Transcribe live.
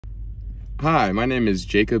Hi, my name is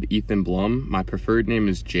Jacob Ethan Blum. My preferred name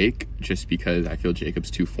is Jake, just because I feel Jacob's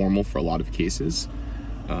too formal for a lot of cases.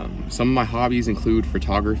 Some of my hobbies include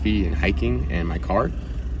photography and hiking and my car.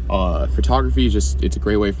 Photography is it's a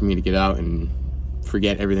great way for me to get out and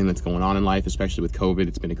forget everything that's going on in life, especially with COVID.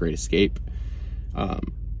 It's been a great escape.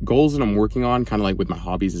 Goals that I'm working on, kind of like with my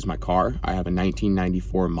hobbies, is my car. I have a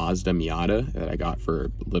 1994 Mazda Miata that I got for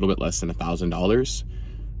a little bit less than $1,000.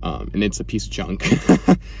 And it's a piece of junk.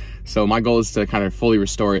 So my goal is to kind of fully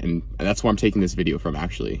restore it, and that's where I'm taking this video from,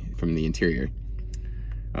 actually, from the interior.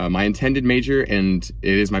 My intended major, and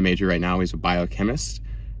it is my major right now, is a biochemist.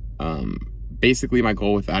 Basically, my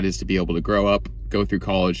goal with that is to be able to grow up, go through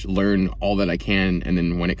college, learn all that I can, and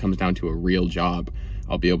then when it comes down to a real job,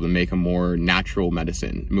 I'll be able to make a more natural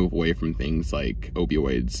medicine, move away from things like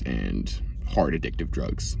opioids and hard addictive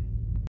drugs.